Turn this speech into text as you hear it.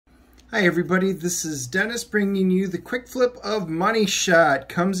Hi everybody, this is Dennis bringing you the quick flip of Money Shot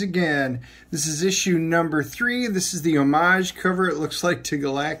comes again. This is issue number 3. This is the homage cover. It looks like to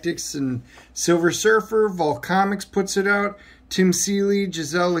Galactics and Silver Surfer. Comix puts it out. Seeley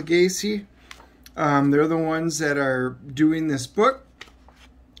Gisele Lagace. They're the ones that are doing this book.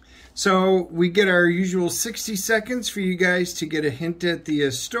 So we get our usual 60 seconds for you guys to get a hint at the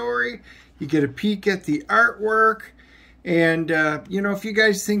story. You get a peek at the artwork. And, you know, if you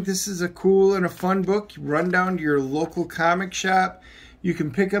guys think this is a cool and a fun book, run down to your local comic shop. You can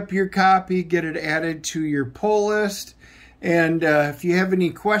pick up your copy, get it added to your pull list. And if you have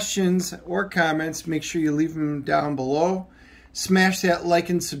any questions or comments, make sure you leave them down below. Smash that like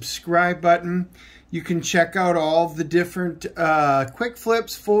and subscribe button. You can check out all the different quick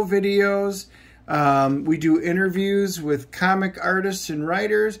flips, full videos. We do interviews with comic artists and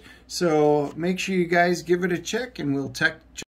writers, so make sure you guys give it a check and we'll check